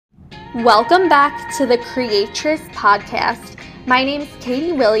Welcome back to the Creatress Podcast. My name is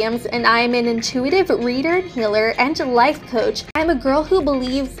Katie Williams, and I am an intuitive reader and healer and life coach. I'm a girl who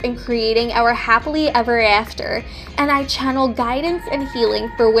believes in creating our happily ever after, and I channel guidance and healing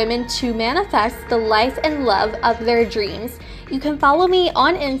for women to manifest the life and love of their dreams. You can follow me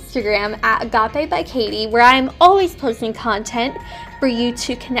on Instagram at Agape by Katie, where I'm always posting content for you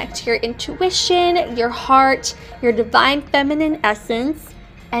to connect your intuition, your heart, your divine feminine essence,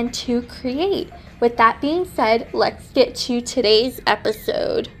 and to create. With that being said, let's get to today's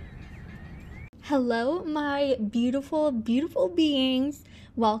episode. Hello, my beautiful, beautiful beings.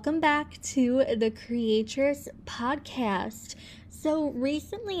 Welcome back to the Creatress Podcast. So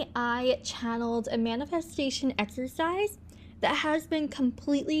recently I channeled a manifestation exercise that has been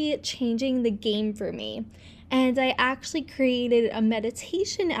completely changing the game for me. And I actually created a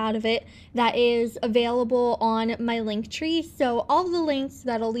meditation out of it that is available on my Linktree. So all the links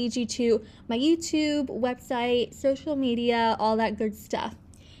that'll lead you to my YouTube, website, social media, all that good stuff.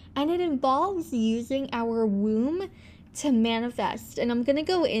 And it involves using our womb to manifest. And I'm going to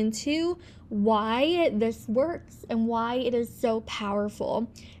go into why this works and why it is so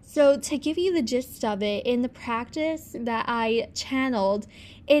powerful. So to give you the gist of it, in the practice that I channeled,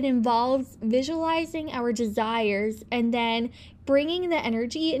 it involves visualizing our desires and then bringing the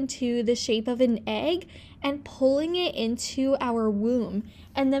energy into the shape of an egg and pulling it into our womb.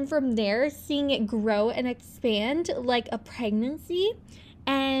 And then from there, seeing it grow and expand like a pregnancy,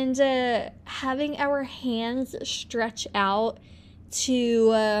 and having our hands stretch out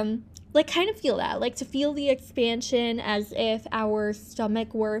to kind of feel that, like to feel the expansion as if our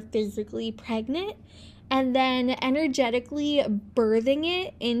stomach were physically pregnant, and then energetically birthing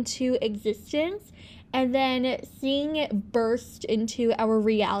it into existence, and then seeing it burst into our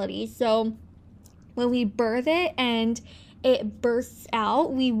reality. So when we birth it and it bursts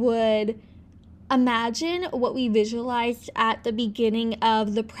out, we would imagine what we visualized at the beginning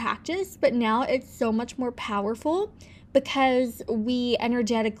of the practice, but now it's so much more powerful because we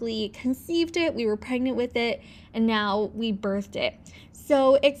energetically conceived it, we were pregnant with it, and now we birthed it.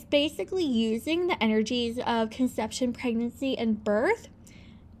 So it's basically using the energies of conception, pregnancy, and birth,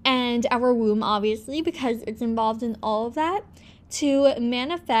 and our womb, obviously, because it's involved in all of that, to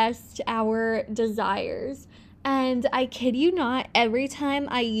manifest our desires. And I kid you not, every time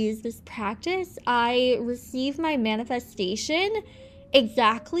I use this practice, I receive my manifestation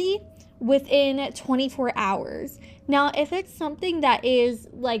exactly within 24 hours. Now, if it's something that is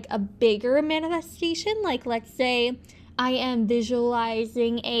like a bigger manifestation, like let's say I am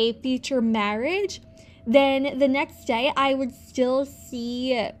visualizing a future marriage, then the next day I would still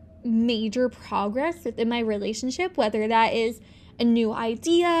see major progress within my relationship, whether that is a new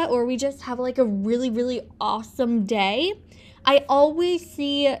idea or we just have like a really, really awesome day. I always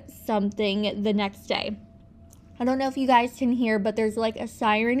see something the next day. I don't know if you guys can hear, but there's like a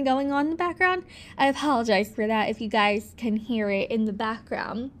siren going on in the background. I apologize for that if you guys can hear it in the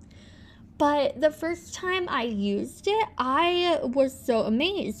background. But the first time I used it, I was so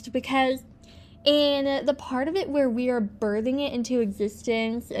amazed because in the part of it where we are birthing it into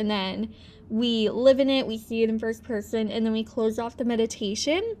existence and then we live in it, we see it in first person, and then we close off the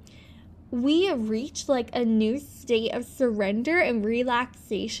meditation, we reach like a new state of surrender and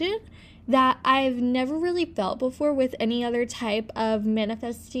relaxation that I've never really felt before with any other type of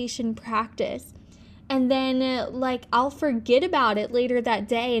manifestation practice. And then like I'll forget about it later that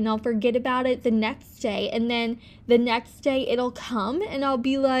day, and I'll forget about it the next day, and then the next day it'll come and I'll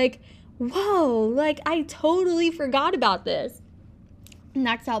be like, whoa, like I totally forgot about this. And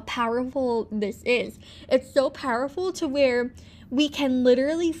that's how powerful this is. It's so powerful to where we can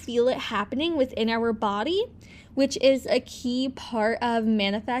literally feel it happening within our body, which is a key part of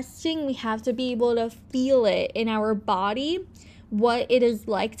manifesting. We have to be able to feel it in our body, what it is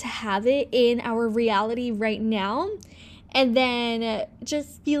like to have it in our reality right now. And then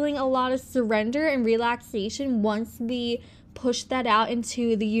just feeling a lot of surrender and relaxation once we push that out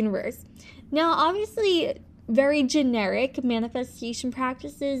into the universe. Now, obviously, very generic manifestation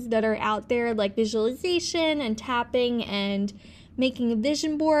practices that are out there, like visualization and tapping and making a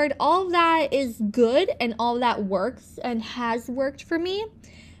vision board, all of that is good and all that works and has worked for me.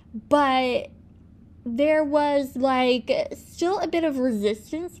 But there was like still a bit of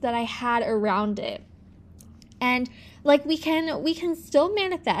resistance that I had around it. And like we can still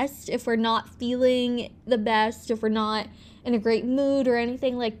manifest if we're not feeling the best, if we're not in a great mood or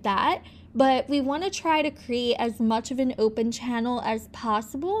anything like that. But we want to try to create as much of an open channel as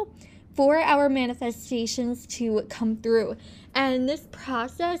possible for our manifestations to come through. And this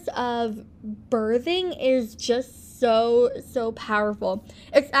process of birthing is just so powerful.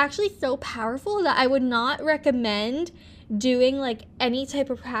 It's actually so powerful that I would not recommend doing like any type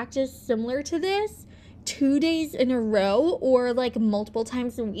of practice similar to this 2 days in a row or like multiple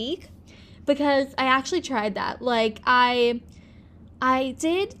times a week, because I actually tried that. Like I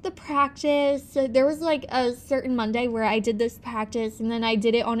did the practice. So there was like a certain Monday where I did this practice, and then I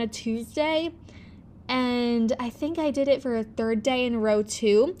did it on a Tuesday, and I think I did it for a third day in a row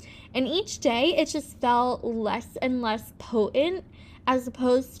too. And each day it just felt less and less potent, as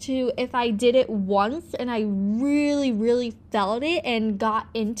opposed to if I did it once and I really felt it and got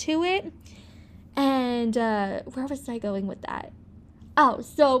into it. And where was I going with that? Oh,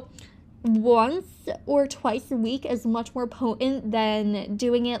 so once or twice a week is much more potent than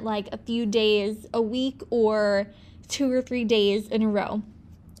doing it like a few days a week or 2 or 3 days in a row.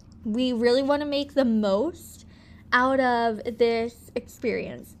 We really want to make the most out of this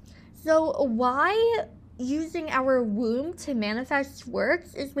experience. So why using our womb to manifest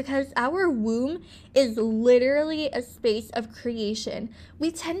works is because our womb is literally a space of creation. We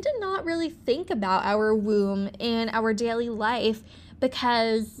tend to not really think about our womb in our daily life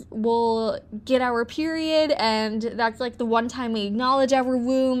because we'll get our period, and that's like the one time we acknowledge our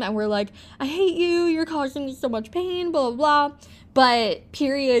womb, and we're like, I hate you, you're causing me so much pain, blah blah blah. But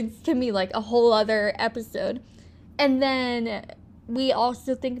periods can be like a whole other episode. And then we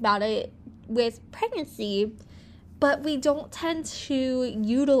also think about it with pregnancy, but we don't tend to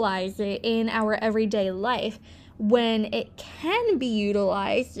utilize it in our everyday life when it can be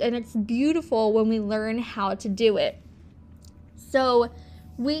utilized, and it's beautiful when we learn how to do it. So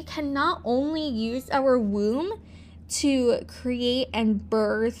we can not only use our womb to create and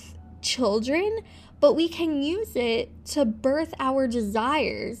birth children, but we can use it to birth our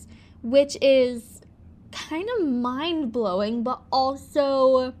desires, which is kind of mind-blowing, but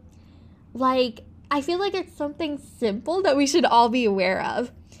also, like, I feel like it's something simple that we should all be aware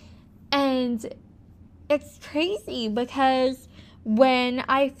of. And it's crazy because when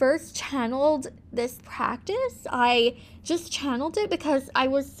I first channeled this practice, I just channeled it because I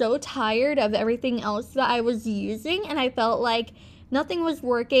was so tired of everything else that I was using, and I felt like nothing was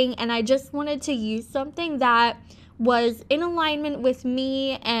working, and I just wanted to use something that was in alignment with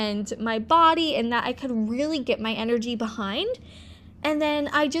me and my body and that I could really get my energy behind. And then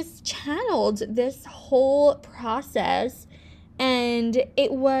I just channeled this whole process, and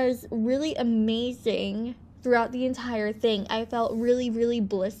it was really amazing throughout the entire thing. I felt really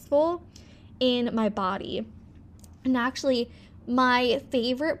blissful in my body. And actually, my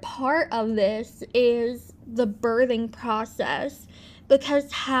favorite part of this is the birthing process,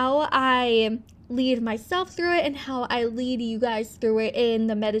 because how I lead myself through it and how I lead you guys through it in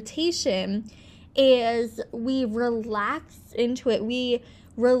the meditation is we relax into it. We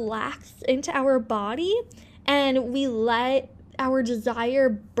relax into our body, and we let our desire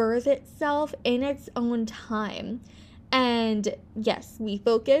birth itself in its own time. And yes, we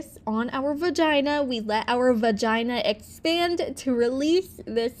focus on our vagina. We let our vagina expand to release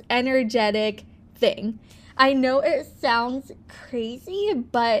this energetic thing. I know it sounds crazy,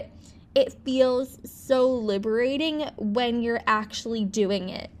 but it feels so liberating when you're actually doing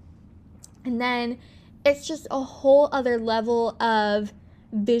it. And then it's just a whole other level of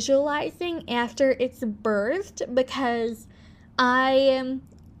visualizing after it's birthed, because I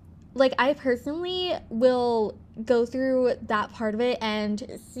personally will go through that part of it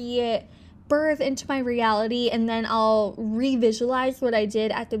and see it birth into my reality, and then I'll revisualize what I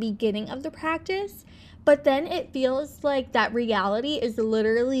did at the beginning of the practice. But then it feels like that reality is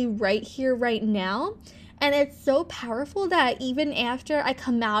literally right here, right now. And it's so powerful that even after I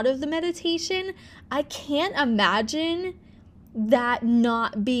come out of the meditation, I can't imagine that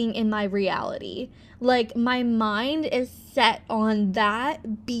not being in my reality. Like, my mind is set on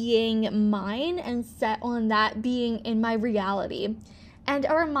that being mine and set on that being in my reality. And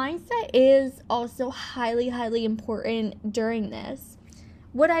our mindset is also highly important during this.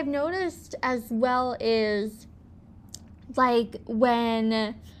 What I've noticed as well is, like,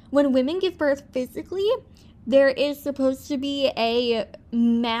 when women give birth physically, there is supposed to be a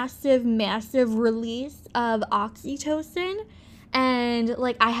massive release of oxytocin. And,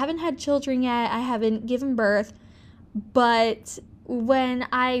 like, I haven't had children yet. I haven't given birth. But when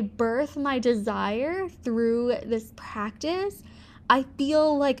I birth my desire through this practice, I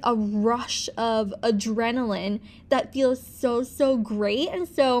feel like a rush of adrenaline that feels so great. And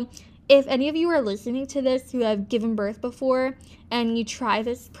so if any of you are listening to this who have given birth before and you try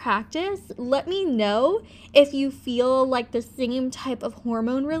this practice, let me know if you feel like the same type of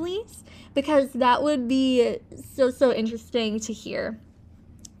hormone release, because that would be so interesting to hear.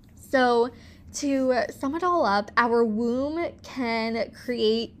 So To sum it all up, our womb can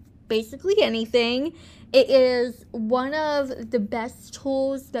create basically anything. It is one of the best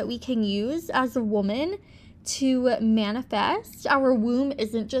tools that we can use as a woman to manifest. Our womb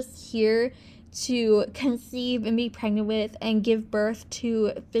isn't just here to conceive and be pregnant with and give birth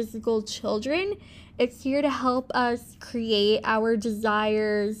to physical children. It's here to help us create our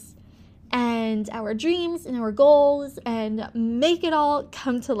desires and our dreams and our goals and make it all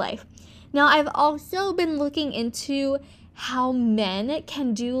come to life. Now, I've also been looking into how men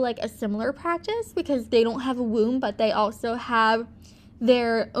can do like a similar practice because they don't have a womb, but they also have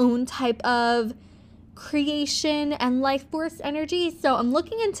their own type of creation and life force energy. So I'm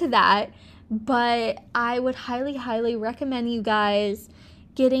looking into that, but I would highly, highly recommend you guys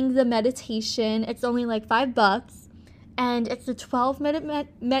getting the meditation. It's only like $5 and it's a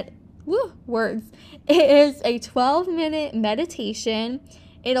 12-minute words. It is a 12-minute meditation.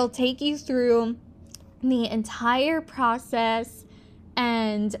 It'll take you through the entire process,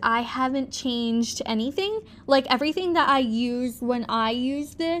 and I haven't changed anything. Like, everything that I use when I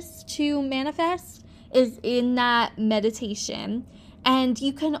use this to manifest is in that meditation. And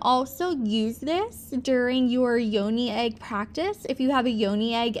you can also use this during your yoni egg practice. If you have a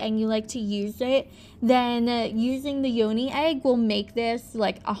yoni egg and you like to use it, then using the yoni egg will make this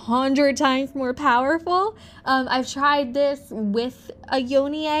like 100 times more powerful. I've tried this with a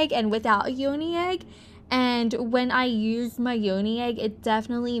yoni egg and without a yoni egg. And when I use my yoni egg, it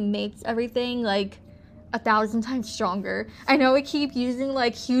definitely makes everything like 1,000 times stronger. I know I keep using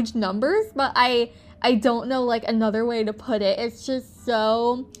like huge numbers, but I don't know like another way to put it. It's just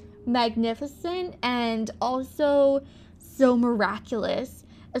so magnificent and also so miraculous,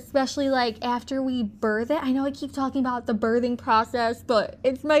 especially like after we birth it. I know I keep talking about the birthing process, but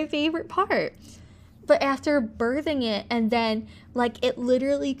it's my favorite part. But after birthing it and then like it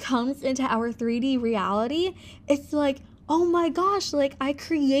literally comes into our 3D reality, it's like, oh my gosh, like I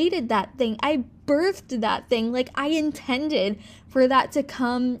created that thing. I birthed that thing. Like I intended for that to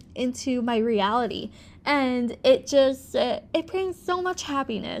come into my reality. And it just, it brings so much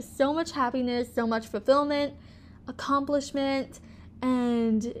happiness, so much fulfillment, accomplishment.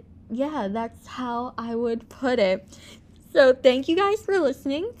 And yeah, that's how I would put it. So thank you guys for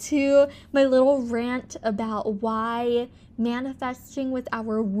listening to my little rant about why manifesting with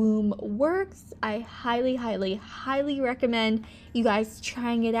our womb works. I highly, highly, highly recommend you guys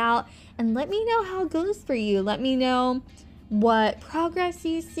trying it out, and let me know how it goes for you. Let me know what progress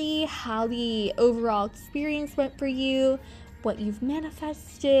you see, how the overall experience went for you, what you've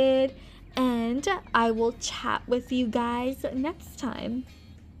manifested, and I will chat with you guys next time.